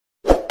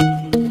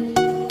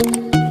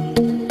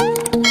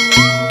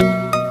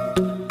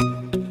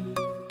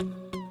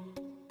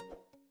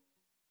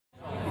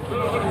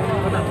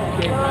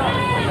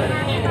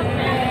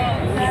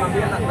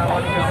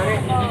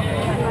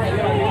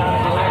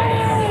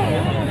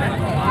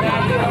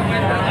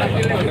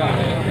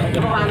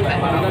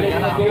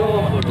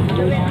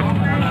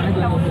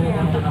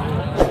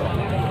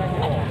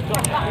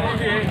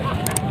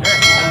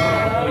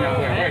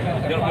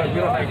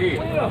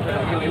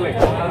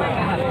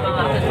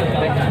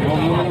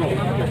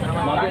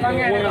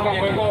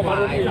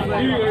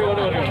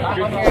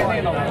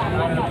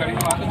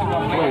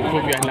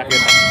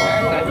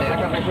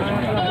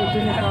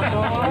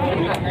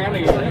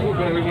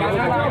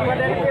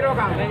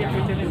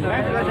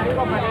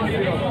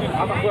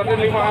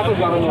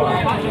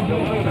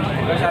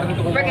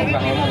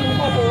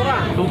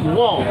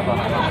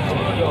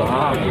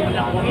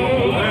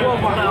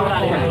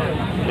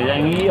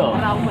yang iya.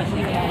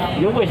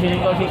 Yo wis sing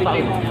kok sitok.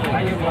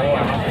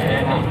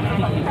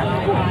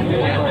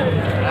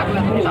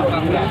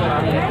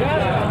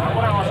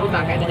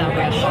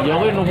 Ya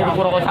wis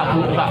nukur kok sak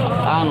buka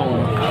anu.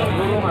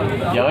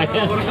 Ya wis.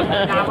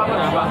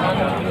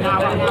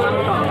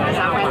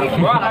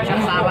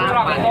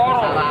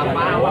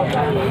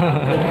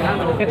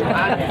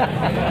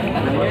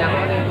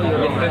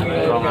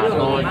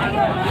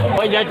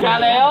 Oh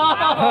jajal yo.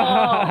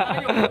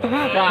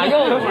 Ayo.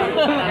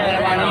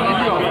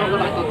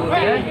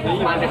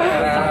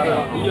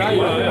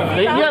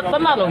 Iya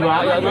tenang loh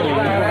Mbak.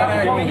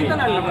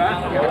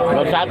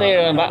 Buat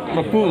sate Mbak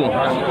Rebu.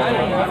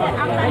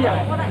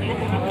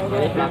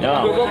 Ya.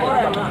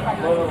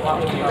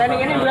 Teknik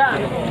ini Mbak.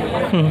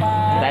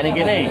 Teknik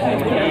ini.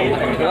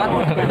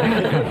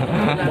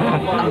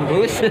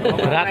 Tembus.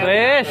 Berat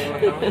wis.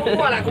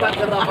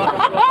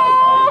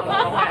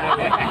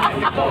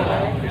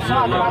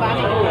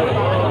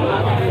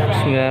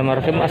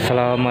 Bismillahirrahmanirrahim.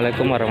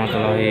 Assalamualaikum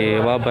warahmatullahi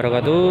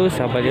wabarakatuh,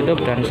 sahabat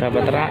YouTube dan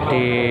sahabat ternak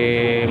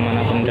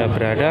dimanapun Anda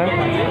berada.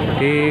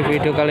 Di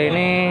video kali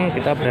ini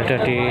kita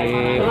berada di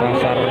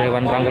pasar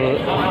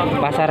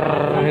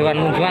hewan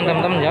munjungan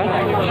teman-teman ya.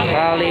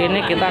 Kali ini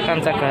kita akan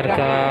cek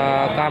harga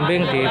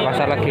kambing di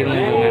pasar legi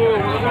munjungan.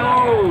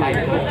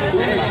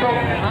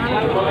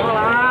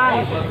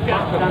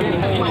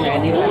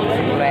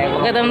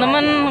 Oke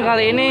teman-teman,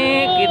 kali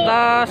ini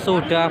kita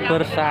sudah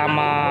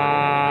bersama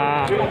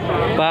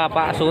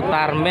Bapak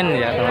Sutarmin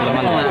ya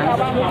teman-teman.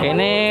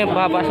 Ini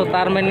Bapak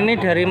Sutarmin ini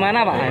dari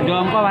mana Pak?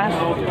 Dongko Mas.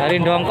 Dari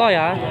Dongko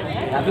ya.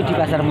 Tapi di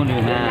pasar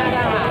munjungan.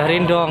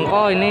 Dari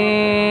Dongko ini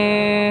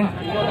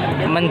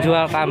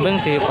menjual kambing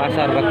di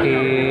pasar legi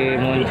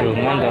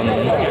munjungan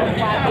teman-teman.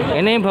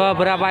 Ini bawa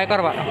berapa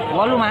ekor Pak?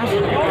 8 Mas.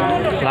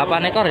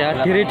 8 ekor ya.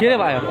 Diri-diri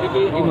Pak ya.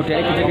 Ini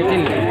modelnya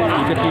kecil-kecil.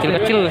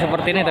 Kecil-kecil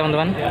seperti ini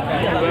teman-teman.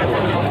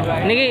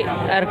 Ini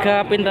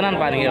harga pintenan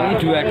Pak nih ya. Ini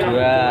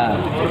 22.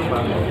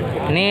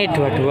 Ini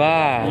 22.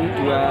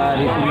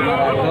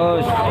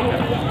 2.500.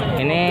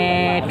 Ini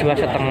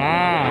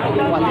 2,5.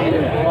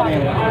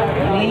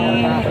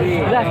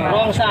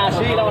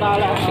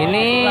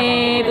 Ini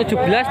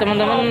 17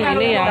 teman-teman.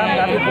 Ini yang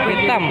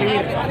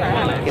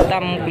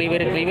hitam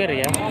kliwir-kliwir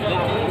ya.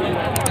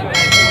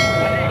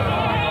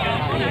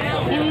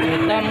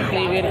 Hitam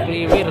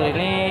kliwir-kliwir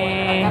ini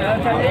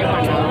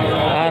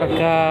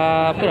harga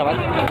berapa?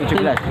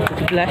 17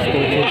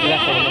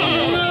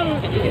 teman-teman.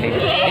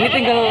 Ini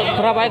tinggal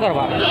berapa ekor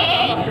Pak?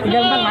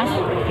 Tinggal 4 Mas.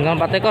 Tinggal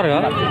 4 ekor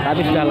ya?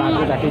 Tapi sudah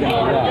laku tadi yang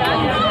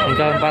 2.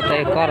 Tinggal 4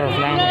 ekor,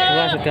 yang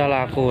 2 sudah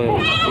laku.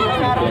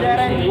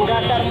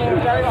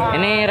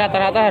 Ini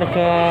rata-rata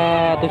harga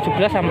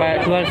 17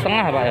 sampai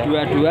 2,5 Pak ya?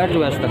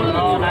 2,5.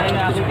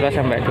 17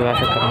 sampai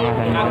 2,5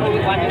 teman-teman.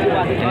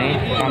 Ini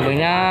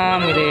kambingnya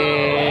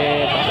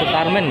milik Pak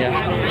Sutarmin ya.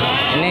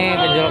 Ini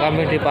penjual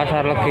kambing di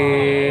pasar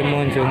legi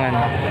munjungan.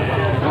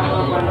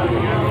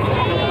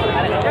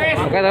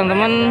 Oke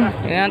teman-teman,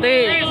 ini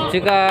nanti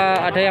jika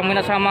ada yang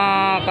minat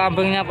sama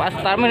kambingnya Pak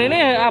Sutarmin, ini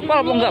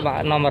hafal apa enggak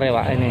Pak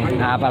nomornya Pak ini?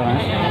 Hafal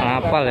Mas.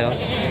 Hafal ya.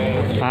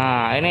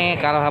 Nah ini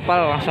kalau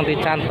hafal langsung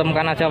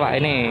dicantumkan aja Pak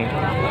ini.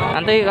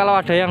 Nanti kalau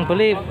ada yang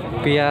beli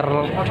biar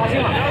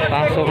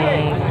langsung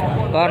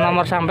ke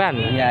nomor sampean.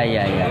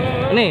 Iya.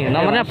 Nih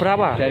nomornya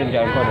berapa? Dari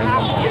Dongko.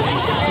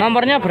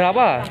 Nomornya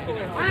berapa?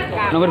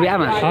 Nomor WA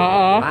Mas.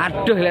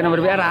 Aduh, lihat nomor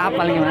WA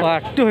hafal ini Mas.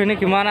 Waduh, ini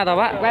gimana toh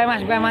Pak? Kue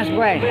Mas.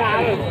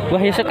 Wah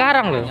ya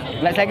sekarang loh.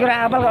 Lah saya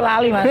kira hafal kok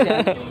lali Mas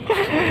ya.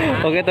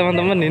 Oke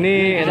teman-teman,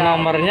 ini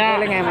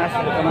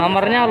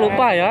nomornya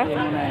lupa ya.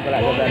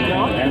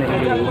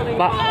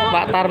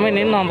 Pak Tarmin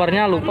ini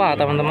nomornya lupa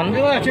teman-teman.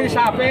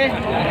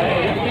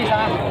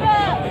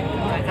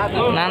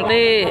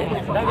 Nanti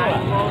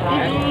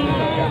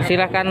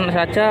silahkan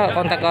saja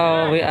kontak ke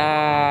WA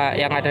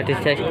yang ada di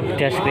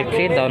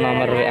deskripsi atau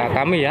nomor WA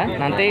kami ya.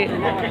 Nanti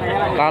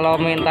kalau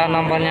minta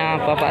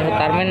nomornya Bapak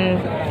Sutarmin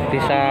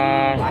bisa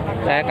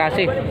saya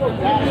kasih.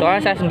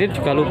 Soalnya saya sendiri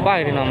juga lupa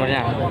ini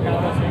nomornya.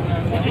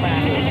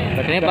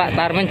 Ini Pak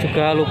Tarmin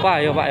juga lupa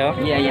ya Pak ya.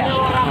 Iya.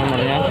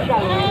 Nomornya.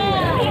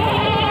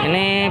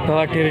 Ini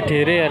bawa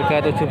diri-diri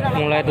harga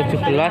mulai 17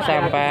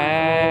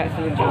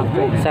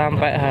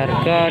 sampai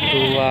harga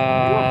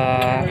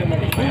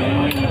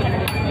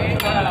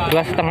 2,5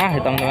 ya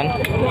teman-teman.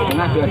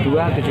 Tengah 22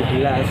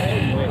 17.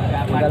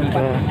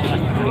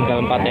 Tinggal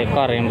 4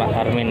 ekor yang Pak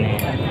Tarmin nih.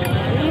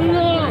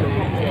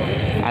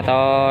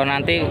 Atau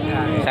nanti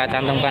saya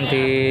cantumkan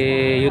di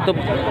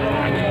YouTube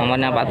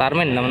nomornya Pak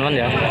Tarmin teman-teman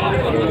ya.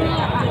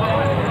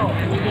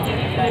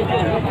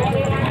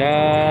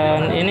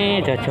 Dan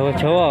ini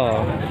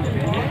Jawa-Jawa.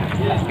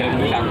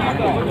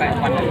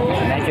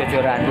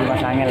 Jorandu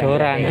masangnya.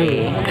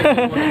 Jorandu.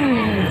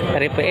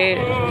 Dari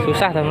PE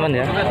susah teman-teman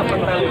ya.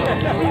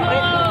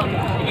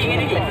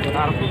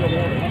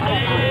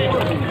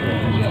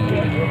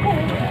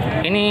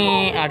 Ini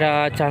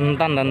ada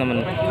jantan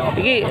teman-teman.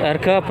 Ini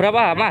harga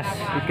berapa Mas?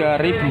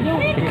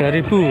 3.000.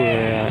 3.000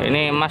 ya.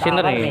 Ini Mas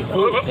Inter nih.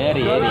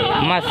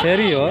 Mas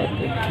Heri yo.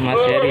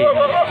 Mas Heri.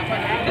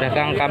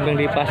 Dagang kambing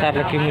di pasar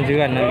legi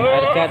munjungan.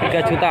 Harga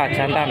 3 juta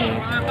jantan.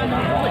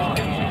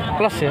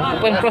 Plus ya.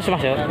 Kuping plus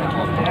Mas ya.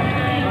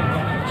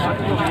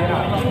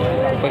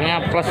 Kupingnya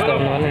plus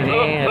teman-teman,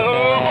 ini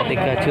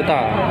harga 3 juta.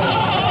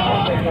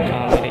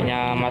 Nah,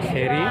 miliknya Mas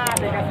Heri.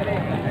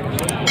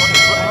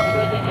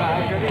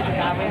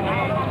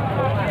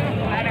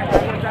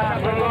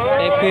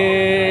 TB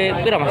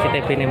berapa masih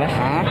TB ini Mas?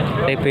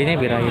 TB ini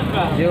berapa?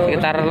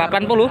 Sekitar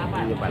 80.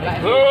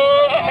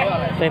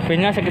 TB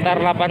nya sekitar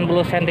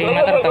 80 cm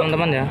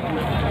teman-teman ya.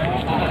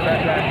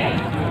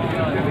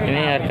 Ini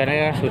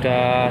harganya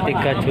sudah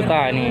 3 juta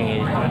ini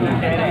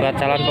buat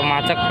calon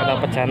pemacak atau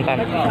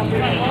pejantan.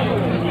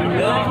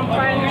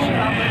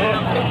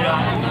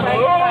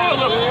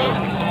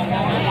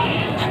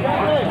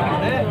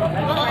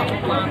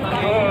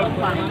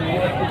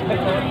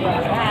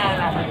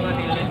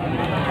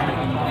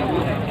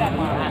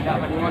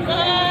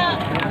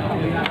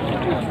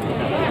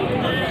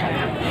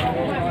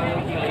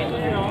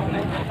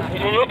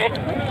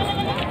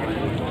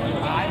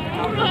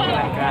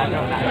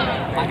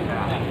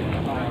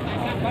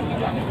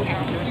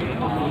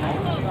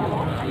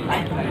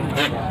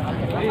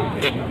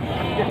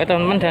 Oke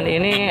teman-teman, dan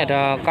ini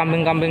ada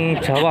kambing-kambing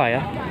Jawa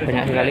ya,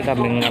 banyak sekali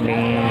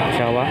kambing-kambing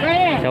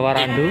Jawa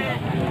randu.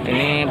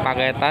 Ini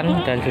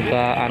paketan dan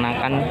juga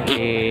anakan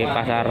di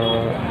pasar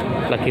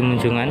legi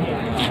munjungan.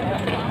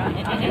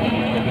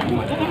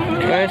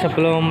 Oke,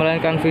 sebelum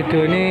melanjutkan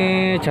video ini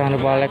jangan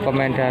lupa like,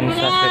 komen, dan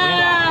subscribe-nya,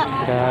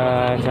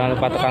 dan jangan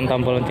lupa tekan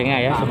tombol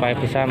loncengnya ya supaya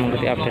bisa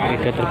mengikuti update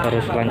video terbaru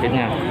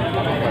selanjutnya.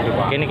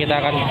 Ini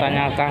kita akan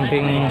bertanya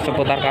kambing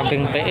seputar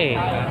kambing PE.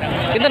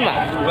 Pinten Pak?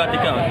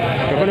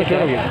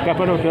 23.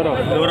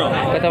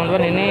 Oke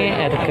teman-teman, ini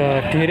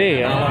harga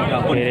dire ya,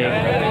 dire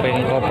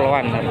kambing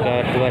koploan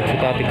harga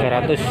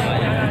 2.300.000.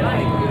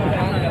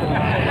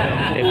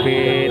 TB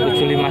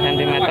 75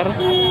 cm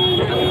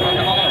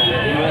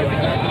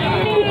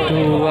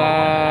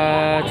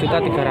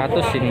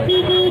 2.300.000 ini.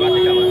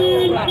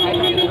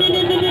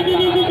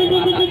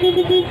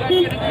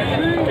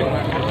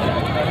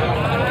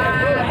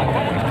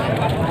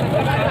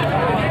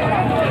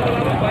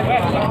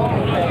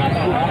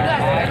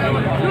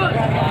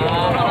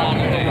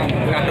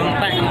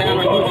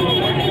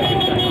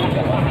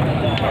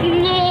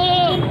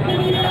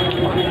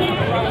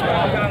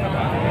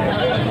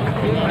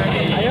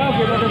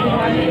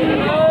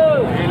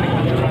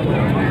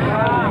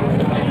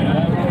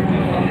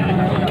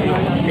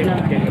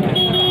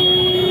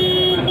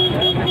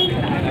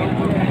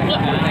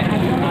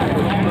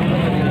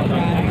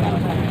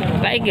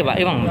 Iki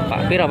Pak, Imang,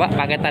 Pak piro Pak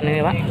paketan ini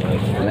Pak?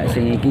 Lek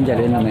sing iki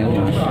jare 6.000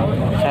 Mas.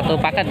 Satu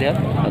paket ya?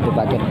 Satu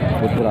paket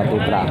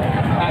putra.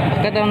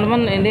 Oke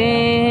teman-teman, ini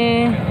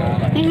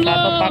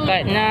satu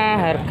paketnya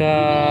harga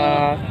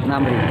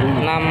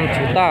 6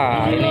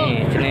 juta.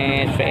 Ini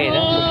jenis PE ya,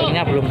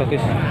 kupingnya belum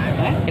bagus.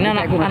 Ini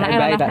anaknya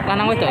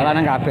lanang wedok.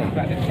 Lanang kabeh.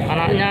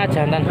 Anaknya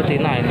jantan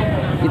betina ini.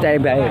 Kita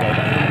bae.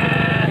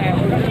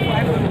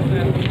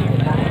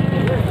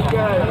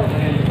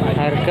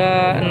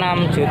 Harga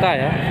 6 juta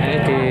ya, ini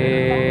di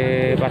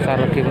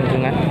pasar legi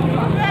munjungan.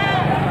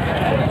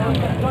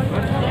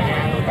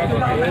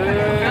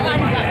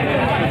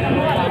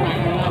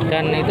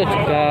 Dan itu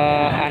juga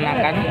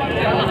anakan,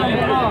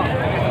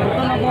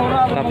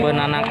 sabun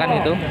anakan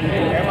itu.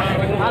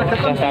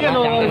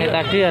 Yang ini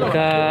tadi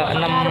harga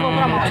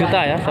 6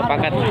 juta ya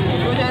sepaket.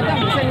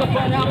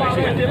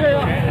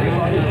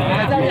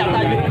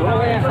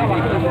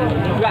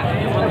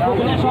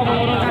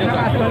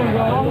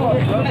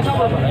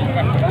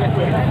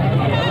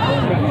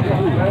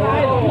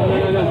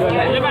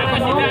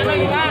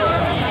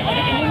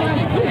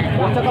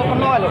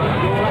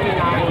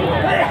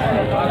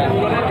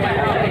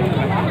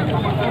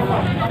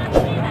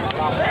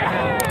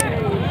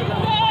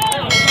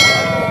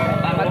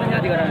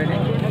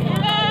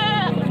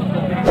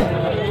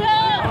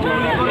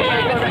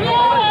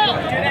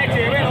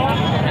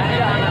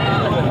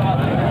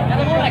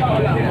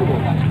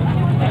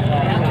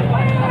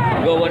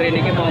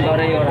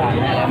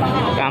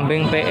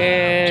 Kambing PE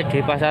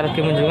di pasar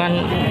legi munjungan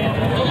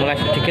mulai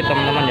sedikit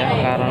teman-teman ya,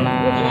 karena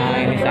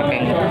ini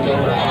saking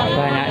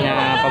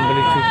banyaknya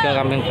pembeli juga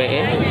kambing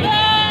PE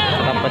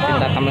atau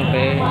pecinta kambing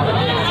PE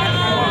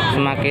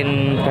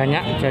semakin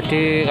banyak,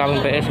 jadi kambing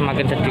PE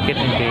semakin sedikit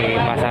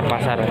di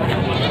pasar-pasar.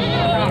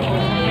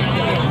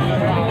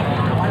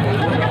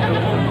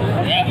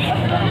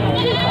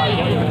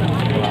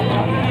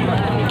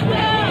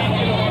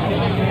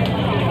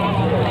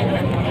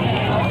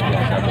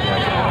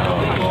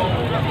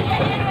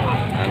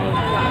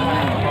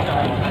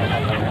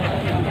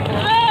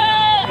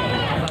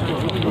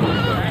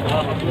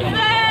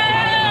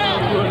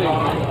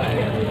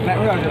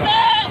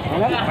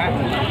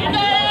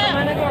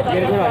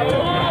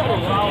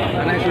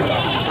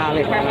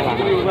 Oke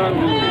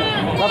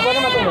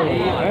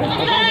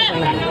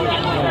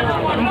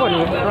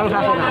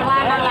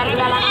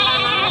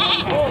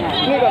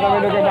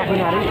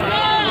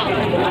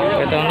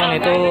teman-teman,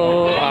 itu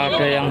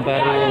ada yang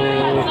baru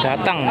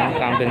datang ya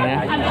kambingnya.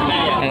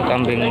 Ini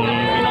kambing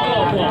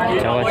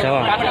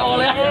Jawa-Jawa.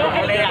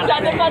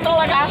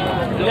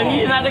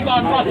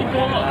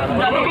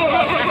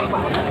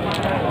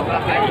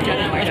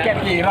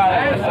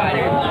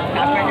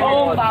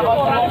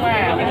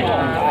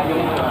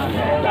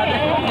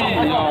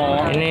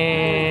 Ini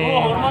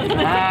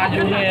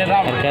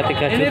harga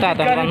 3 juta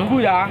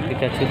teman-teman.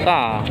 3 juta.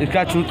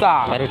 3 juta.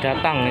 Baru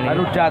datang ini.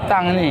 Baru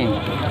datang ini.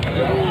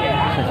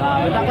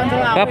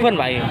 Kapan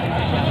Pak?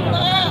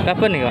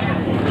 Kapan nih Pak?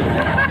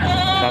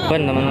 Kapan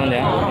teman-teman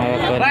ya?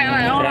 Kapan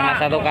beranak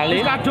 1 kali.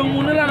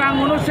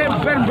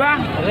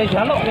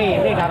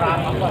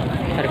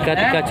 Harga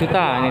 3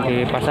 juta ini di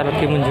pasar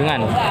legi Munjungan.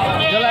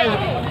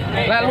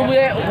 Lalu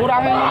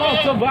kurangin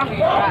coba.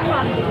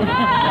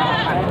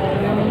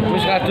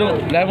 Wis kadung,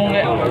 lah mung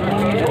nek.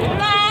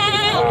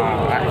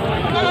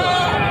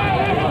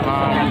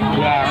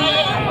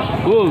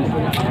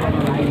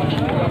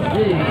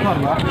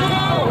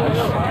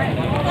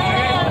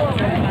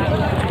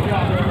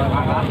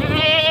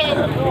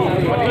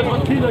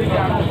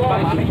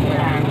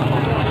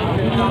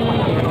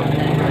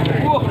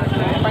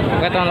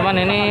 Oke teman-teman,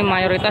 ini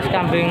mayoritas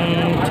kambing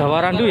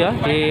Jawa Randu ya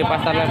di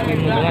pasar legi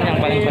Munjungan yang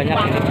paling banyak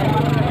ini.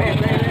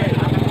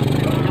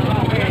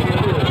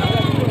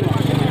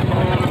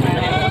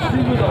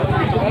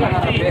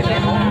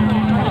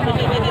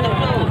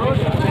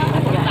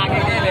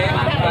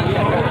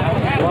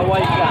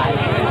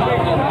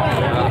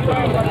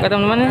 Oke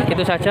teman-teman,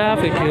 itu saja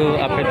video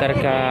update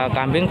harga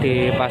kambing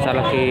di pasar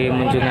legi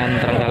Munjungan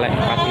Trenggalek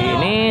pagi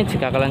ini.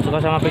 Jika kalian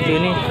suka sama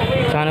video ini,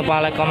 jangan lupa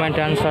like, komen,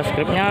 dan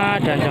subscribe-nya,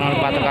 dan jangan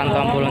lupa tekan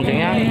tombol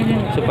loncengnya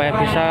supaya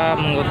bisa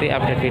mengikuti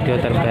update video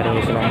terbaru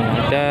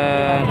selanjutnya.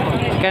 Dan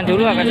sekian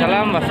dulu,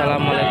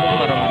 wassalamualaikum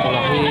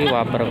warahmatullahi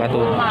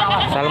wabarakatuh.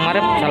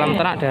 Salamngaret, salam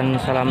ternak, dan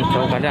salam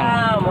jauh kandang.